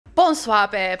Bonsoir,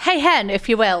 babe. Hey, hen, if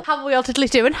you will. How are we all totally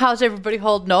doing? How's everybody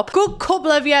holding up? Good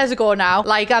couple of years ago now.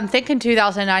 Like, I'm thinking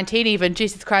 2019 even.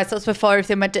 Jesus Christ, that's before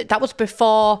everything went... That was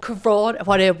before Corona.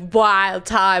 What a wild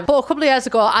time. But a couple of years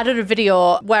ago, I did a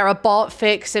video where I bought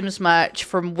fake Sims merch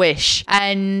from Wish.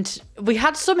 And we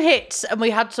had some hits and we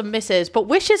had some misses. But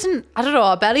Wish isn't... I don't know.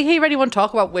 I barely hear anyone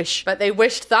talk about Wish. But they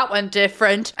wished that went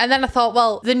different. And then I thought,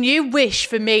 well, the new Wish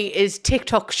for me is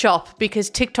TikTok Shop. Because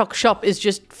TikTok Shop is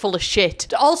just full of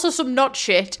shit. Also some not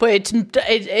shit. But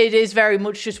it is very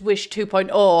much just Wish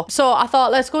 2.0. So I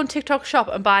thought, let's go on TikTok Shop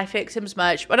and buy fake Sims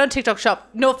merch. But on TikTok Shop,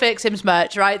 no fake Sims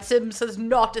merch, right? Sims has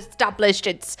not established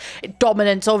its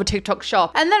dominance over TikTok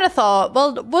Shop. And then I thought,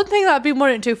 well, one thing that I've been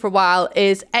wanting to do for a while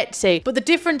is Etsy. But the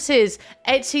difference is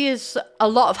Etsy is a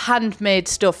lot of handmade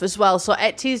stuff as well. So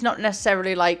Etsy is not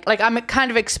necessarily like I'm kind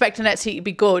of expecting Etsy to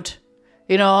be good,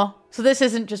 you know? So this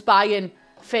isn't just buying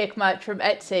fake merch from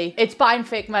Etsy. It's buying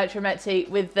fake merch from Etsy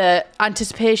with the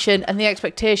anticipation and the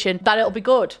expectation that it'll be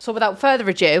good. So without further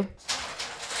ado,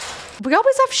 we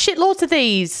always have shitloads of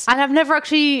these and I've never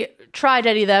actually tried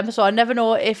any of them, so I never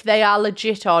know if they are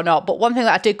legit or not. But one thing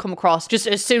that I did come across just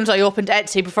as soon as I opened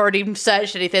Etsy, before I'd even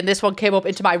searched anything, this one came up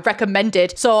into my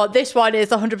recommended. So this one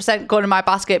is 100% going in my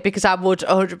basket because I would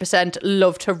 100%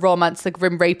 love to romance the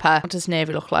Grim Reaper. What does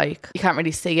Navy look like? You can't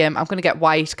really see him. I'm going to get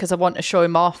white because I want to show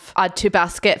him off. Add to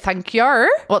basket, thank you.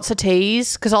 What's a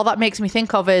tease? Because all that makes me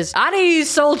think of is Annie's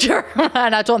soldier.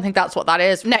 And I don't think that's what that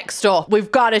is. Next up,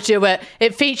 we've got to do it.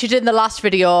 It featured in the last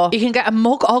video. You can get a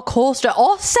mug or coaster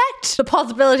or set. The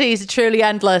possibilities are truly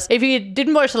endless. If you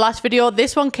didn't watch the last video,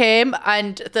 this one came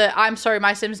and the I'm sorry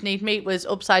my Sims need me was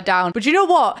upside down. But you know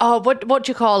what? Oh, what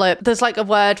do you call it? There's like a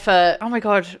word for, oh my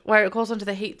god, where it goes onto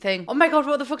the heat thing. Oh my god,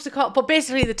 what the fuck's it called? But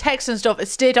basically the text and stuff, it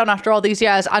stayed on after all these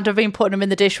years and I've been putting them in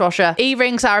the dishwasher.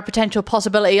 Earrings are a potential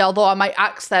possibility, although I might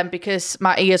axe them because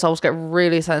my ears always get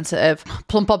really sensitive.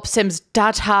 Plump Up Sims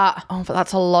dad hat. Oh, but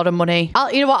that's a lot of money.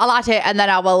 You know what? I'll add it and then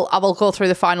I will go through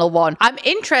the final one. I'm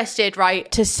interested,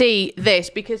 right, to see this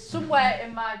because somewhere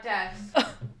in my desk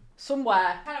somewhere,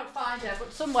 I cannot find it,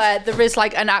 but somewhere there is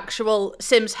like an actual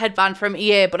Sims headband from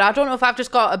EA, but I don't know if I've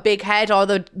just got a big head or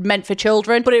they're meant for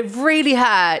children, but it really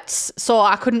hurts, so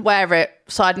I couldn't wear it.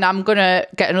 So I'm gonna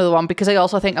get another one because I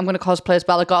also think I'm gonna cosplay as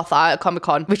Bella Goth at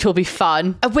Comic-Con, which will be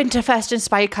fun. A Winterfest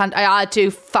inspired candy. I do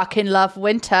fucking love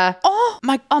winter. Oh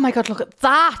my god, look at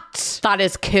that. That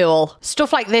is cool.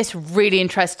 Stuff like this really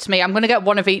interests me. I'm gonna get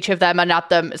one of each of them and add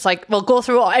them. It's like, we'll go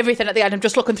through everything at the end. I'm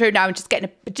just looking through now and just getting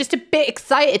just a bit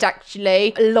excited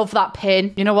actually. I love that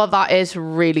pin. You know what? That is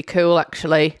really cool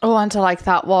actually. Oh, and I like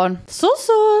that one. So.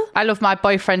 I love my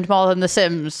boyfriend more than The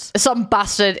Sims. Some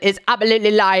bastard is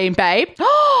absolutely lying, babe.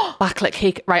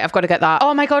 Backlit right, I've got to get that.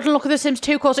 Oh my god, look at The Sims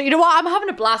 2 coaster. You know what? I'm having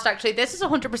a blast actually. This is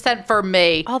 100% for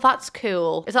me. Oh, that's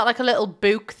cool. Is that like a little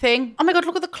book thing? Oh my god,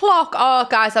 look at the clock. Oh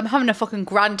guys, I'm having a fucking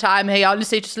grand time here.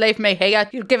 Honestly, just leave me here.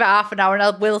 You give it half an hour and I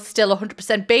will still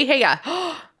 100% be here.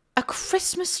 A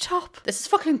Christmas top. This is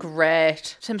fucking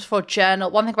great. Sims 4 journal.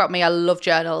 One thing about me, I love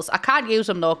journals. I can't use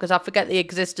them though because I forget they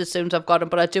exist as soon as I've got them,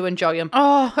 but I do enjoy them.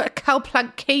 Oh, a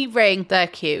cowplank key ring. They're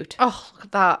cute. Oh, look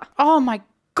at that. Oh my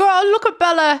god, look at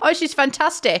Bella. Oh, she's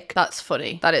fantastic. That's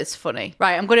funny. That is funny.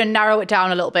 Right, I'm going to narrow it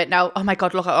down a little bit now. Oh my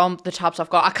god, look at the tabs I've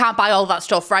got. I can't buy all that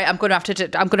stuff, right? I'm going to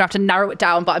have to narrow it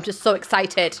down, but I'm just so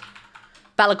excited.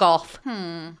 Bella Goth.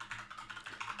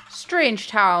 Strange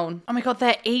Town. Oh my god,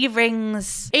 they're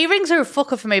earrings. Earrings are a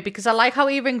fucker for me because I like how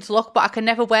earrings look, but I can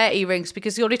never wear earrings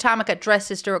because the only time I get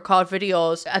dressed is to record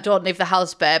videos. I don't leave the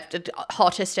house, babe.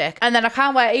 Autistic. And then I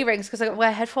can't wear earrings because I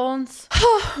wear headphones.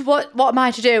 What am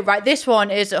I to do? Right, this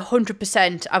one is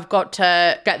 100%. I've got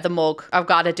to get the mug. I've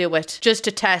got to do it just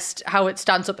to test how it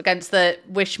stands up against the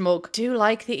Wish mug. Do you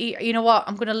like the you know what?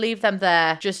 I'm going to leave them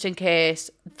there just in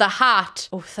case. The hat.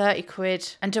 Oh, 30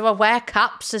 quid. And do I wear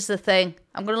caps is the thing.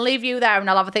 I'm going to leave you there and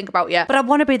I'll have a think about you. But I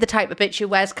want to be the type of bitch who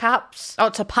wears caps. Oh,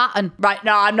 it's a pattern. Right,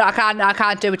 no, I'm not. I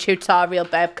can't do a tutorial,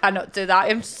 babe. Cannot do that.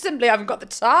 I simply haven't got the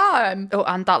time. Oh,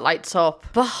 and that lights up.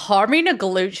 Bahami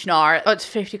Galuchnar. Oh, it's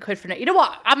 50 quid for it. You know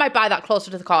what? I might buy that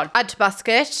closer to the con. Add to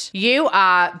basket. You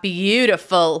are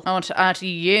beautiful. I want to add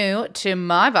you to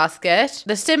my basket.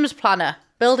 The Sims Planner.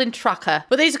 Building tracker.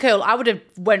 But these are cool. I would have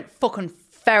went fucking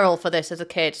feral for this as a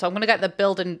kid, so I'm gonna get the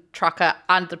building tracker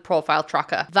and the profile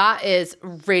tracker. That is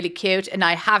really cute, and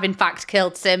I have in fact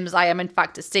killed Sims. I am in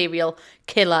fact a serial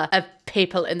killer of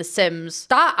people in The Sims.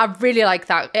 That, I really like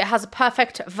that. It has a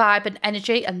perfect vibe and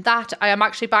energy, and that, I am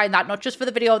actually buying that, not just for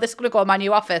the video. This is gonna go in my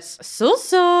new office.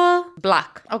 So.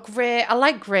 Black. Oh, grey. I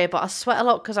like grey, but I sweat a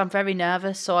lot because I'm very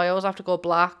nervous, so I always have to go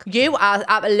black. You are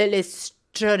absolutely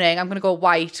stunning. I'm going to go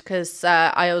white because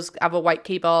I always have a white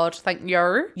keyboard. Thank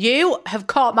you. You have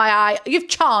caught my eye. You've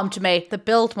charmed me. The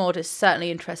build mode is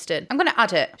certainly interesting. I'm going to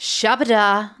add it.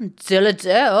 Shabada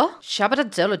diddle-do. Shabada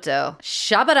diddle-do.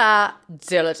 Shabada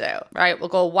diddle-do. Right, we'll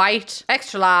go white.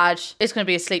 Extra large. It's going to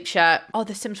be a sleep shirt. Oh,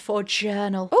 the Sims 4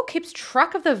 journal. Oh, keeps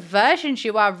track of the versions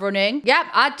you are running. Yep,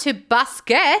 add to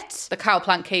basket. The cow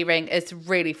plant keyring is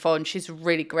really fun. She's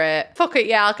really great. Fuck it,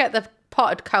 yeah, I'll get the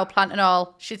potted cow plant and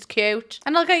all. She's cute.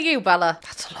 And I'll get you, Bella.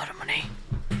 That's a lot of money.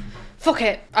 Fuck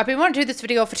it. I've been wanting to do this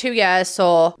video for 2 years,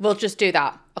 so we'll just do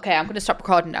that. Okay, I'm going to stop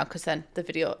recording now because then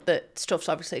the stuff's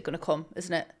obviously going to come,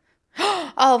 isn't it?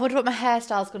 Oh, I wonder what my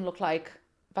hairstyle's going to look like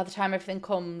by the time everything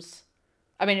comes.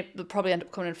 I mean, it'll probably end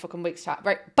up coming in a fucking week's time.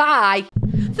 Right, bye.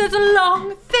 There's a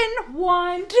long, thin,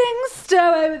 winding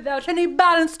stairway without any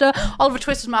banister. Oliver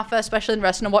Twist was my first special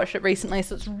interest and I watched it recently,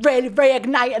 so it's really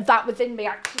reignited that within me,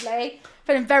 actually.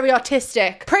 Feeling very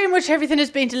artistic. Pretty much everything has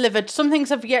been delivered. Some things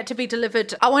have yet to be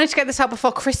delivered. I wanted to get this out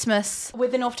before Christmas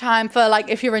with enough time for, like,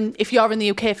 if you're in the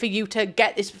UK, for you to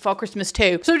get this before Christmas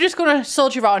too. So we're just gonna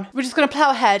soldier on. We're just gonna plow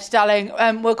ahead, darling.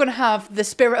 We're gonna have the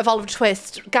spirit of Oliver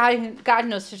Twist guiding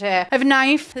us today. I have a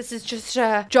knife. This is just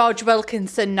a George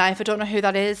Wilkinson knife. I don't know who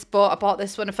that is, but I bought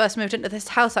this when I first moved into this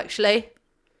house, actually.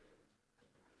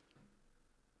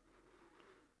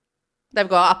 There we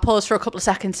go. I paused for a couple of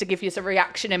seconds to give you a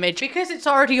reaction image. Because it's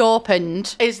already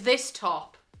opened, is this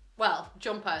top. Well,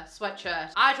 jumper,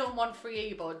 sweatshirt. I don't want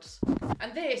free earbuds.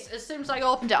 And this, as soon as I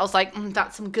opened it, I was like,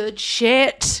 that's some good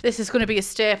shit. This is going to be a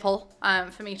staple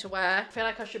for me to wear. I feel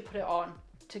like I should put it on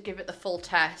to give it the full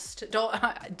test.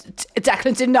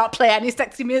 Declan did not play any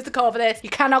sexy music over this. You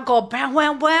cannot go bow,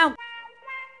 wow, wow.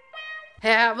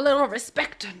 Have a little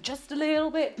respect, just a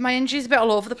little bit. My energy's a bit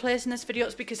all over the place in this video.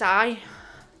 It's because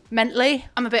mentally,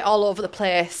 I'm a bit all over the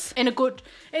place. In a good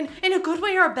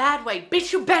way or a bad way.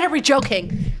 Bitch, you better be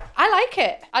joking. I like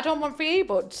it. I don't want free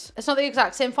earbuds. It's not the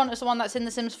exact same font as the one that's in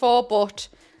The Sims 4, but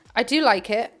I do like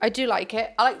it. I do like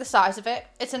it. I like the size of it.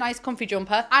 It's a nice comfy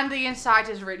jumper. And the inside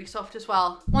is really soft as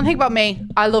well. One thing about me,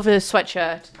 I love a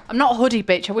sweatshirt. I'm not a hoodie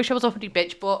bitch. I wish I was a hoodie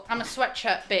bitch, but I'm a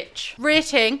sweatshirt bitch.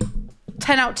 Rating,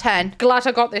 10 out of 10. Glad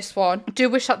I got this one. I do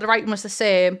wish that the writing was the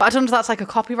same, but I don't know if that's like a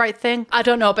copyright thing. I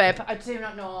don't know, babe. I do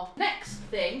not know. Next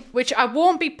thing, which I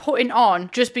won't be putting on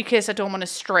just because I don't want to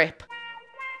strip,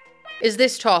 is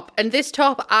this top. And this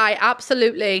top, I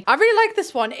really like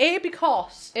this one. A,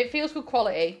 because it feels good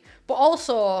quality, but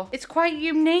also it's quite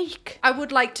unique. I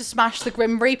would like to smash the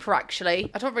Grim Reaper,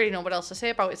 actually. I don't really know what else to say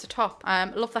about it. It's a top.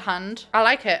 Love the hand. I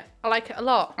like it. I like it a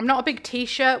lot. I'm not a big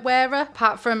t-shirt wearer,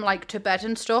 apart from like to bed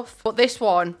and stuff, but this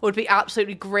one would be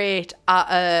absolutely great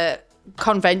at a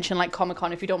convention like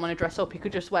Comic-Con. If you don't want to dress up, you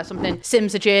could just wear something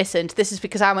Sims adjacent. This is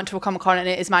because I went to a Comic-Con and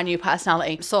it is my new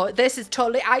personality. So this is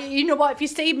totally, you know what, if you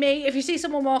see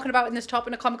someone walking about in this top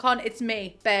in a Comic-Con, it's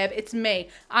me, babe, it's me.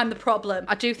 I'm the problem.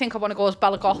 I do think I want to go as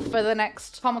Bella Goth for the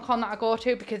next Comic-Con that I go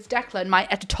to, because Declan, my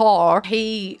editor,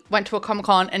 he went to a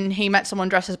Comic-Con and he met someone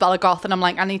dressed as Bella Goth, and I'm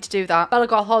like, I need to do that. Bella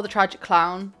Goth or the Tragic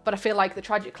Clown, but I feel like the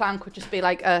Tragic Clown could just be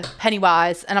like a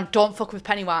Pennywise, and I don't fuck with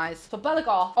Pennywise. So Bella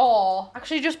Goth, or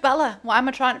actually just Bella. Why am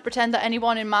I trying to pretend that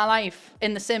anyone in my life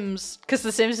in The Sims, because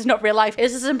The Sims is not real life,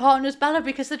 is as important as Bella?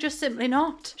 Because they're just simply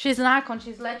not. She's an icon,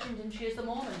 she's legend, and she is the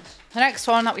moment. The next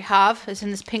one that we have is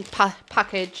in this pink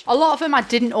package. A lot of them I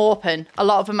didn't open. A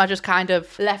lot of them I just kind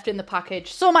of left in the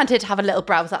package. Some I did have a little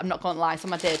browse, I'm not going to lie,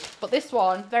 some I did. But this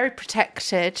one, very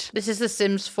protected. This is the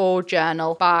Sims 4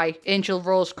 journal by Angel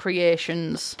Rose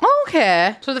Creations.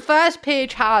 Okay. So the first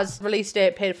page has release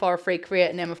date, paid for, a free,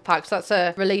 create name of pack. So that's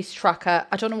a release tracker.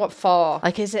 I don't know what for.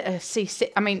 Like, is it a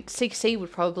CC? I mean, CC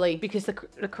would probably, because the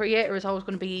creator is always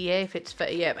going to be EA if it's for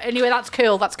EA. But anyway, that's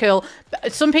cool. That's cool.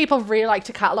 But some people really like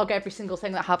to catalogue every single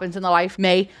thing that happens in their life.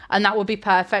 Me. And that would be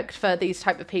perfect for these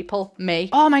type of people. Me.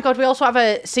 Oh my god, we also have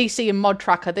a CC and mod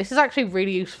tracker. This is actually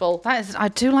really useful. I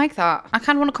do like that. I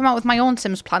kind of want to come out with my own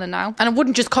Sims planner now. And I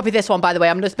wouldn't just copy this one, by the way.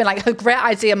 I'm just been like, a great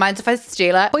idea, mind if I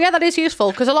steal it? But yeah, that is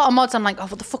useful, because a lot of mods I'm like, oh,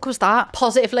 what the fuck was that?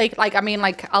 Positively, like, I mean,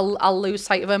 like, I'll lose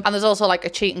sight of them. And there's also like a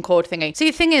cheating code thingy. See,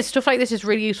 the thing is, stuff like this is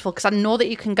really useful because I know that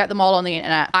you can get them all on the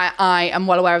internet. I am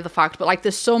well aware of the fact, but like,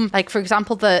 there's some, like, for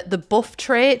example, the buff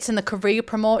traits and the career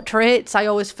promote traits, I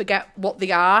always forget what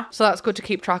they are. So that's good to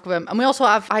keep track of them. And we also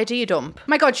have idea dump.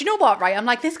 My god, you know what, right? I'm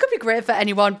like, this could be great for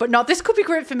anyone, but no, this could be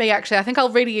great for me, actually. I think I'll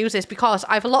really use this because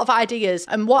I have a lot of ideas,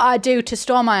 and what I do to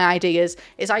store my ideas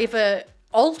is I either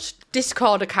alt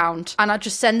Discord account and I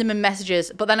just send them in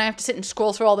messages, but then I have to sit and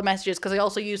scroll through all the messages because I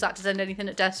also use that to send anything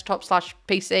at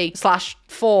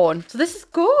desktop/PC/phone. So this is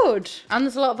good. And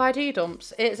there's a lot of idea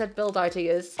dumps. It said build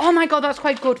ideas. Oh my God, that's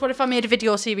quite good. What if I made a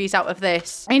video series out of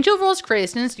this? Angel Rose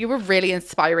Creations, you were really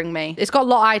inspiring me. It's got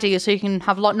lot ideas, so you can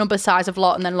have lot number, size of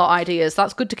lot, and then lot ideas.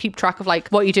 That's good to keep track of like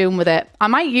what you're doing with it. I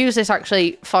might use this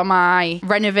actually for my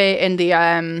renovating the,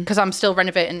 because I'm still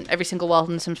renovating every single world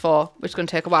in The Sims 4, which is going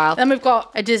to take a while. Then we've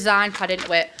got a design pad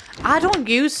into it. I don't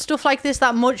use stuff like this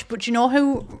that much, but you know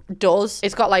who does?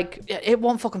 It's got like, it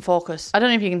won't fucking focus. I don't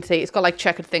know if you can see. It's got like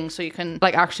checkered things so you can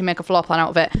like actually make a floor plan out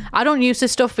of it. I don't use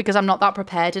this stuff because I'm not that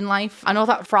prepared in life. I know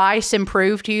that Fry's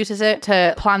Improved uses it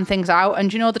to plan things out,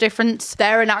 and do you know the difference?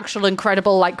 They're an actual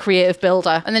incredible like creative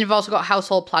builder. And then you've also got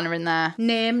household planner in there.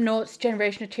 Name, notes,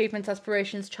 generation, achievements,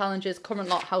 aspirations, challenges, current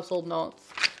lot, household notes.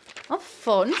 Oh,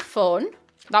 fun, fun.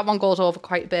 That one goes over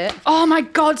quite a bit. Oh my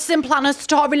God, Sim Planner,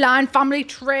 storyline, family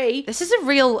tree. This is a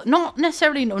real, not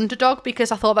necessarily an underdog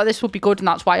because I thought that this would be good and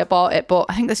that's why I bought it, but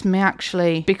I think this may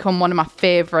actually become one of my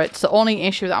favorites. The only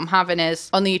issue that I'm having is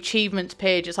on the achievements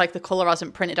page, it's like the color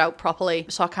hasn't printed out properly,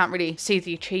 so I can't really see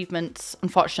the achievements,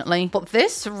 unfortunately. But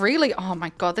this really, oh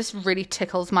my God, this really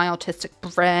tickles my autistic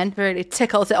brain. Really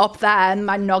tickles it up there in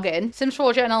my noggin. Sims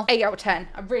 4 journal, 8 out of 10.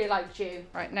 I really liked you.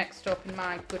 Right, next up in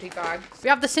my goodie bag, we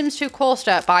have the Sims 2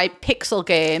 coaster by Pixel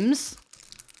Games.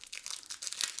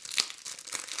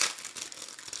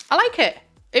 I like it.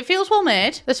 It feels well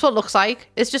made. This is what it looks like.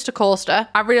 It's just a coaster.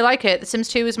 I really like it. The Sims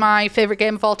 2 is my favorite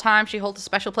game of all time. She holds a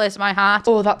special place in my heart.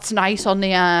 Oh, that's nice on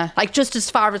the, like just as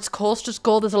far as coasters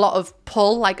go, there's a lot of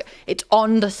pull. Like it's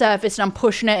on the surface and I'm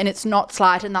pushing it and it's not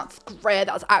sliding. That's great.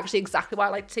 That's actually exactly what I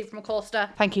like to see from a coaster.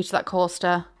 Thank you to that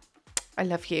coaster. I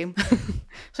love you.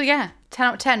 So yeah, 10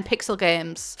 out of 10 Pixel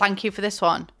Games. Thank you for this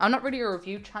one. I'm not really a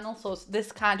review channel, so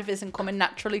this kind of isn't coming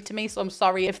naturally to me. So I'm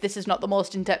sorry if this is not the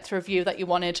most in-depth review that you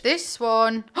wanted. This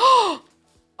one.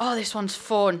 Oh, this one's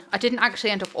fun. I didn't actually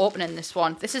end up opening this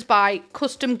one. This is by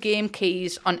Custom Game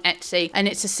Keys on Etsy, and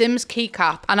it's a Sims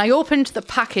keycap. And I opened the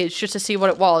package just to see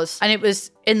what it was, and it was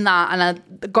in that, and I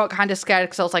got kind of scared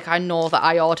because I was like, I know that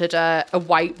I ordered a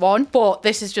white one, but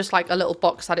this is just like a little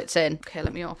box that it's in. Okay,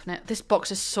 let me open it. This box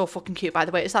is so fucking cute, by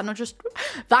the way. Is that not just...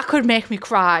 That could make me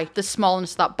cry, the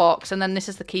smallness of that box. And then this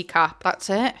is the keycap. That's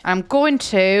it. I'm going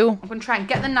to try and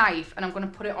get the knife, and I'm going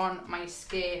to put it on my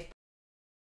escape.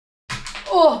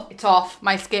 Oh, it's off.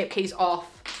 My escape key's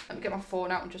off. Let me get my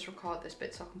phone out and just record this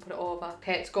bit so I can put it over.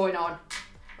 Okay, it's going on.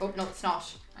 Oh, no, it's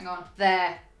not. Hang on.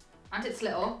 There. And it's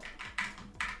little.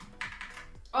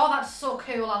 Oh, that's so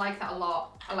cool. I like that a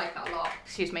lot. I like that a lot.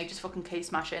 Excuse me, just fucking key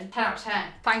smashing. 10 out of 10.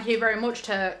 Thank you very much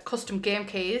to Custom Game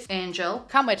Keys, Angel.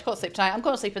 Can't wait to go to sleep tonight. I'm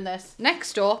going to sleep in this.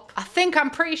 Next up, I think I'm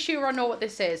pretty sure I know what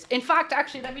this is. In fact,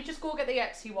 actually, let me just go get the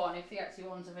Etsy one if the Etsy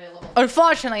one's available.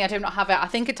 Unfortunately, I do not have it. I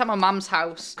think it's at my mum's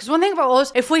house. Because one thing about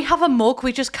us, if we have a mug,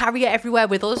 we just carry it everywhere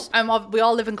with us. And we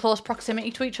all live in close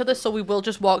proximity to each other, so we will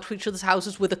just walk to each other's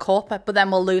houses with a cup, but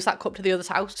then we'll lose that cup to the other's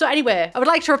house. So anyway, I would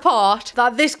like to report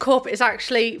that this cup is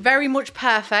actually very much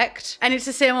perfect, and it's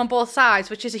the same on both sides,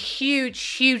 which is a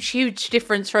huge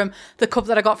difference from the cup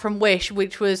that I got from Wish,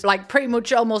 which was like pretty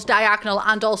much almost diagonal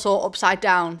and also upside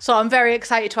down. So I'm very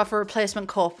excited to have a replacement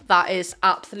cup that is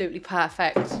absolutely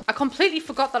perfect. I completely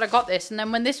forgot that I got this, and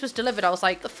then when this was delivered I was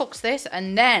like, the fuck's this?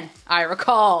 And then I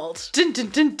recalled. Dun, dun,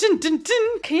 dun, dun, dun,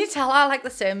 dun. Can you tell I like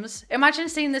The Sims? Imagine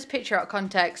seeing this picture out of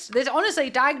context. There's honestly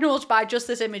diagnosed by just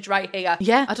this image right here.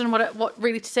 Yeah, I don't know what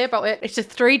really to say about it. It's a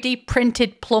 3D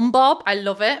printed plumb bob. I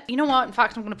love it. You know what? In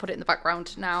fact, I'm going to put it in the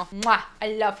background now. Mwah. I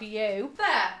love you.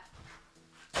 There.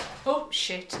 Oh,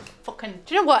 shit. Fucking...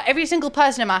 Do you know what? Every single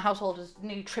person in my household has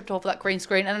nearly tripped over that green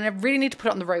screen, and I really need to put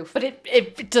it on the roof. But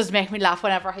it does make me laugh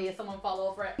whenever I hear someone fall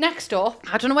over it. Next up,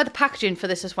 I don't know where the packaging for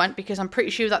this has went, because I'm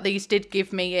pretty sure that these did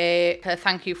give me a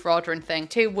thank you for ordering thing.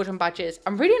 2 wooden badges.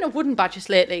 I'm really into wooden badges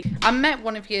lately. I met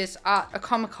one of yous at a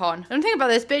Comic-Con. I'm thinking about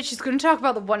this bitch. She's going to talk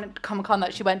about the one Comic-Con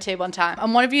that she went to one time.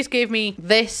 And one of yous gave me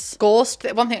this ghost.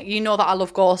 One thing, you know that I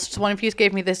love ghosts. One of yous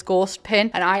gave me this ghost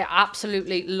pin, and I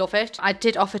absolutely love it. I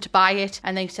did offer to buy it,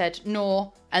 and they said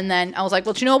no. And then I was like,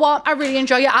 well, do you know what? I really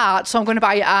enjoy your art, so I'm going to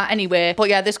buy your art anyway. But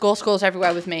yeah, this ghost goes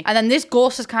everywhere with me. And then this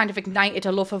ghost has kind of ignited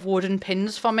a love of wooden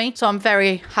pins for me. So I'm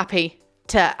very happy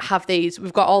to have these.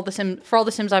 We've got all the Sims, for all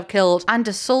the Sims I've killed, and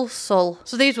a soul. So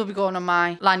these will be going on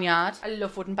my lanyard. I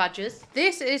love wooden badges.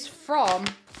 This is from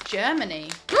Germany.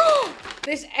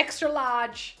 This extra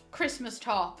large Christmas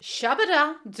top.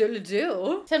 Shabada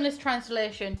doodle-doo. Seamless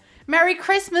translation. Merry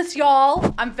Christmas,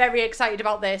 y'all. I'm very excited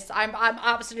about this. I'm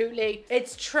absolutely,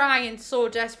 it's trying so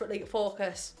desperately to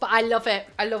focus, but I love it.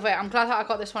 I love it. I'm glad that I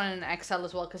got this one in an XL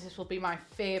as well, because this will be my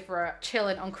favorite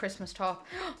chilling on Christmas top.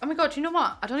 Oh my God, do you know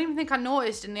what? I don't even think I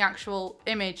noticed in the actual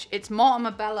image. It's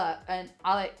Plumbella and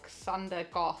Alexander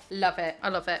Goth. Love it. I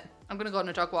love it. I'm gonna go on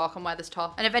a dog walk and wear this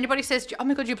top. And if anybody says, oh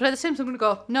my God, you play The Sims? I'm gonna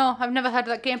go, no, I've never heard of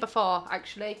that game before,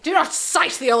 actually. Do not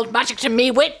cite the old magic to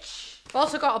me, witch. I've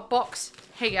also got a box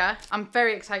here. I'm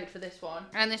very excited for this one.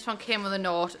 And this one came with a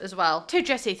note as well. To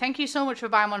Jessie, thank you so much for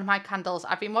buying one of my candles.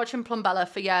 I've been watching Plumbella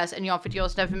for years and your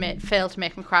videos never fail to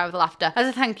make me cry with laughter. As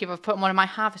a thank you, I've put in one of my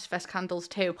Harvest Fest candles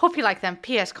too. Hope you like them.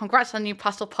 P.S. Congrats on the new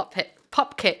pastel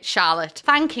pop kit, Charlotte.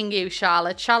 Thanking you,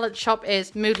 Charlotte. Charlotte's shop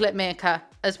is Moodlit Maker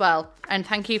as well. And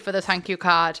thank you for the thank you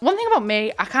card. One thing about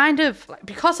me, I kind of,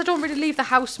 because I don't really leave the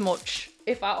house much,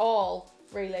 if at all,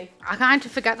 really, I kind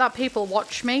of forget that people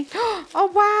watch me. Oh,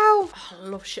 wow. Oh, I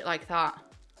love shit like that.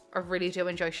 I really do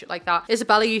enjoy shit like that.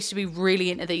 Isabella used to be really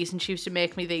into these and she used to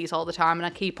make me these all the time and I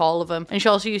keep all of them. And she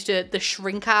also used to, the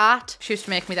shrink art, she used to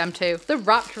make me them too. They're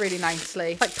wrapped really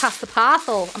nicely. Like pass the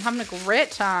parcel. I'm having a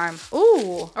great time.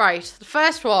 Ooh. All right, the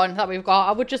first one that we've got,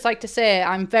 I would just like to say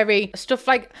I'm very, stuff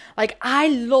like I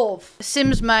love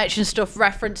Sims merch and stuff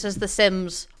references The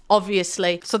Sims.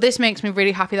 Obviously. So this makes me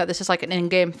really happy that this is like an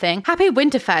in-game thing. Happy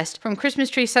Winterfest from Christmas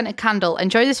Tree Scented Candle.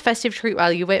 Enjoy this festive treat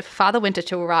while you wait for Father Winter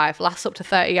to arrive. Lasts up to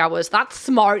 30 hours. That's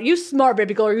smart. You smart,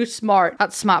 baby girl. You smart.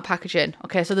 That's smart packaging.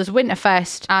 Okay, so there's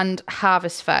Winterfest and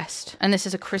Harvest Fest. And this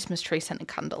is a Christmas Tree Scented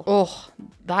Candle. Oh,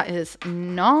 that is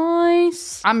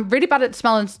nice. I'm really bad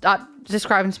at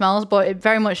describing smells, but it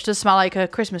very much does smell like a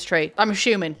Christmas tree. I'm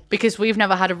assuming, because we've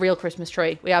never had a real Christmas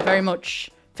tree. We are very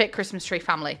much fit Christmas tree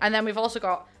family. And then we've also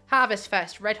got Harvest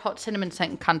Fest Red Hot Cinnamon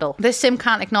Scented Candle. This sim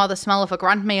can't ignore the smell of a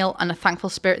grand meal and a thankful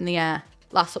spirit in the air.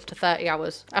 Lasts up to 30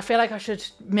 hours. I feel like I should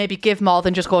maybe give more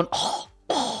than just going, oh,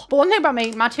 oh. But one thing about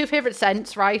me, my two favourite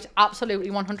scents, right? Absolutely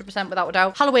 100% without a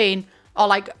doubt. Halloween or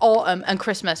like autumn and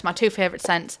Christmas, my two favourite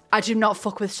scents. I do not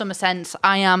fuck with summer scents.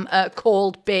 I am a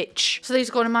cold bitch. So these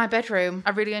are going in my bedroom. I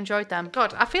really enjoyed them.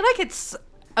 God, I feel like it's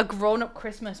a grown-up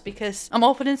Christmas because I'm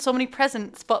opening so many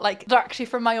presents, but like they're actually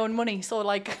from my own money. So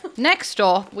like next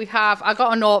up we have, I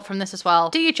got a note from this as well.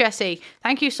 Dear Jessie,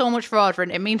 thank you so much for ordering.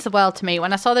 It means the world to me.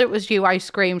 When I saw that it was you, I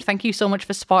screamed. Thank you so much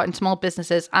for supporting small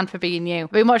businesses and for being you.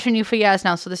 I've been watching you for years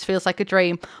now, so this feels like a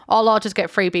dream. All orders get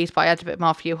freebies, but I had a bit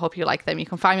more for you. Hope you like them. You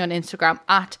can find me on Instagram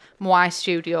at howay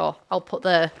studio. I'll put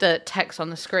the text on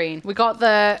the screen. We got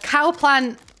the cow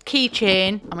plant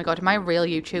keychain. Oh my God, am I a real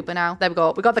YouTuber now? There we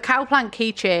go. We got the cow plant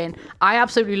keychain. I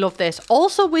absolutely love this.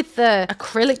 Also with the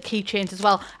acrylic keychains as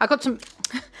well. I got some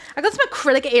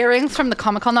acrylic earrings from the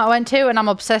Comic-Con that I went to and I'm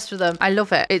obsessed with them. I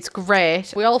love it. It's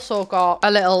great. We also got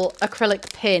a little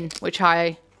acrylic pin, which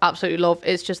I absolutely love.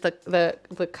 It's just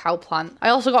the cow plant. I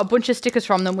also got a bunch of stickers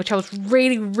from them, which I was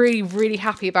really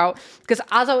happy about because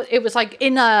it was like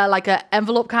in a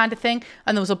envelope kind of thing,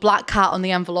 and there was a black cat on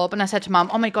the envelope, and I said to Mum,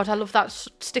 oh my God, I love that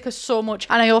sticker so much,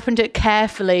 and I opened it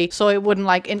carefully so it wouldn't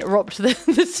like interrupt the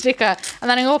sticker, and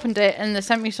then I opened it and they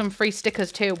sent me some free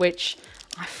stickers too, which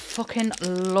I fucking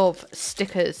love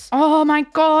stickers. Oh my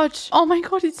God. Oh my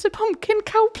God, it's a pumpkin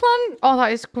cow plant. Oh,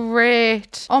 that is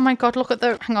great. Oh my God, look at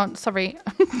the, hang on, sorry.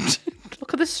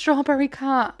 Look at the strawberry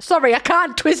cat. Sorry, I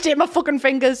can't twist it in my fucking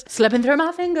fingers. Slipping through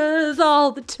my fingers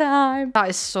all the time. That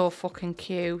is so fucking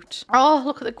cute. Oh,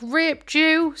 look at the grape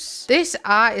juice. This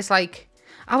art is like,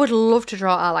 I would love to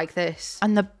draw art like this.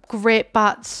 And the grape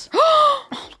bats. Oh,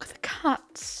 look at the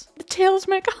cats. The tails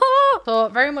make a heart. So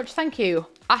very much thank you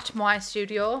at my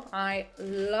studio. I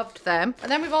loved them.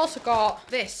 And then we've also got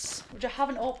this, which I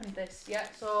haven't opened this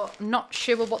yet, so I'm not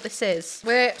sure what this is.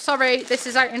 Sorry, this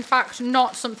is in fact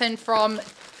not something from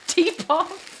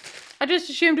Depop. I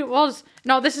just assumed it was.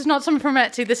 No, this is not something from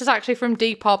Etsy. This is actually from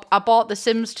Depop. I bought the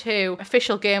Sims 2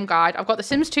 official game guide. I've got the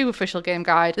Sims 2 official game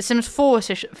guide, the Sims 4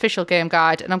 official game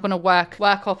guide, and I'm going to work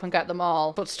up and get them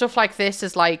all. But stuff like this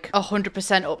is like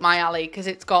 100% up my alley because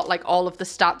it's got like all of the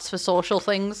stats for social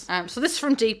things. So this is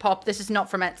from Depop. This is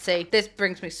not from Etsy. This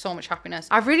brings me so much happiness.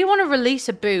 I really want to release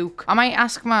a book. I might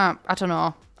ask I don't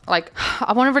know. Like,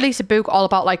 I want to release a book all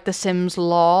about like the Sims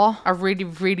lore. I really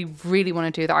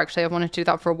want to do that. Actually, I want to do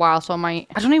that for a while. So I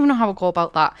don't even know how I go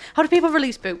about that. How do people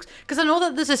release books? Because I know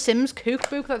that there's a Sims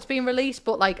cookbook that's being released,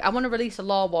 but like I want to release a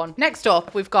lore one. Next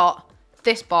up, we've got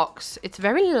this box. It's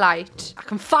very light. I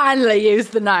can finally use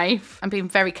the knife. I'm being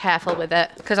very careful with it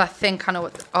because I think I know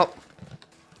what, oh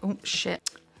shit.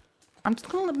 I'm just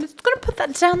gonna put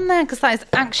that down there because that is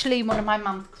actually one of my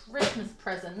mum's Christmas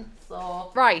presents.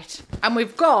 So right, and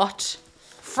we've got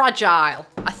Fragile.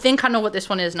 I think I know what this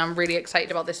one is and I'm really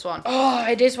excited about this one. Oh,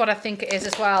 it is what I think it is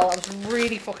as well. I was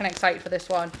really fucking excited for this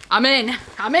one. I'm in.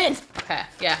 I'm in. Okay,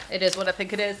 yeah, it is what I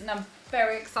think it is and I'm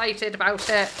very excited about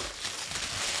it.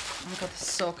 Oh my god, this is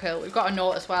so cool. We've got a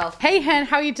note as well. Hey hen,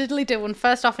 how you diddly doing?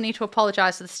 First off, I need to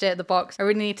apologise for the state of the box. I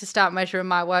really need to start measuring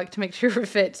my work to make sure it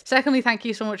fits. Secondly, thank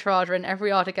you so much for ordering.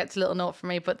 Every order gets a little note from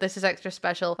me, but this is extra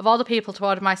special. Of all the people to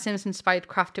order my Sims inspired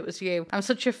craft, it was you. I'm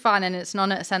such a fan and it's an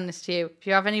honour to send this to you. If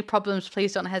you have any problems,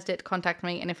 please don't hesitate to contact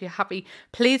me. And if you're happy,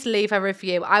 please leave a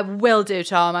review. I will do,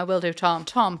 Tom. I will do, Tom.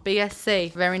 Tom,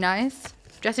 BSC. Very nice.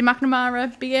 Jesse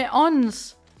McNamara, BA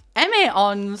Ons. MA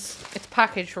Ons. It's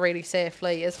packaged really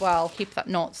safely as well. Keep that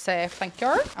note safe, thank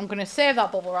you. I'm gonna save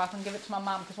that bubble wrap and give it to my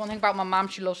mum because one thing about my mum,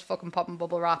 she loves fucking popping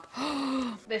bubble wrap.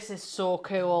 This is so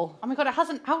cool. Oh my god, it has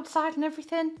an outside and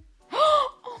everything.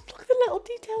 Oh, look at the little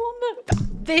detail on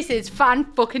it. This is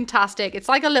fan-fucking-tastic. It's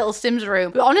like a little Sims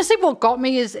room. But honestly, what got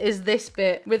me is this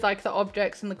bit with like the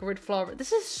objects and the grid floor.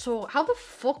 This is so... How the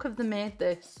fuck have they made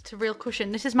this? It's a real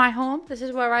cushion. This is my home. This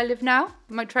is where I live now.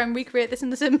 I might try and recreate this in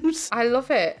The Sims. I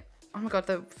love it. Oh my god,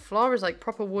 the floor is like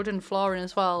proper wooden flooring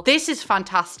as well. This is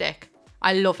fantastic.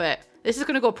 I love it. This is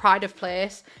going to go pride of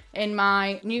place in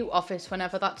my new office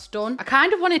whenever that's done. I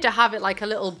kind of wanted to have it like a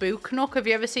little book nook. Have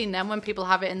you ever seen them when people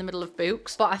have it in the middle of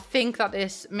books? But I think that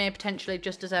this may potentially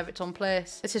just deserve its own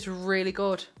place. This is really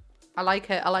good. I like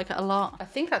it. I like it a lot. I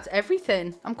think that's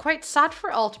everything. I'm quite sad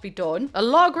for it all to be done. A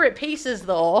lot of great pieces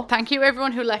though. Thank you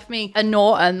everyone who left me a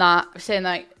note and that saying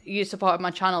that you supported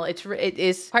my channel. It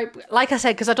is quite, like I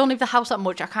said, because I don't leave the house that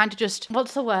much. I kind of just,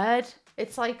 what's the word?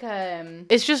 It's like,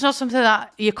 it's just not something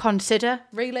that you consider,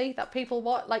 really, that people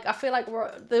watch. Like, I feel like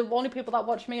the only people that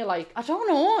watch me are like, I don't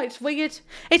know, it's weird.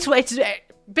 It's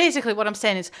basically what I'm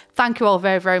saying is thank you all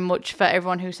very, very much for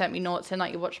everyone who sent me notes saying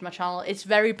that you watched my channel. It's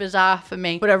very bizarre for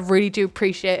me, but I really do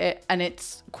appreciate it. And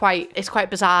it's quite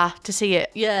bizarre to see it.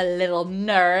 Yeah, little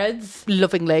nerds.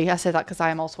 Lovingly, I say that because I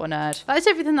am also a nerd. That is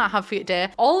everything that I have for you today.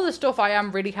 All of the stuff I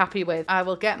am really happy with. I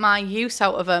will get my use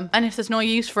out of them. And if there's no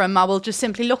use for them, I will just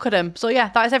simply look at them. So yeah,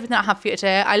 that is everything I have for you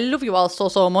today. I love you all so,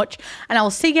 so much. And I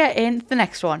will see you in the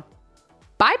next one.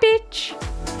 Bye,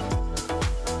 bitch.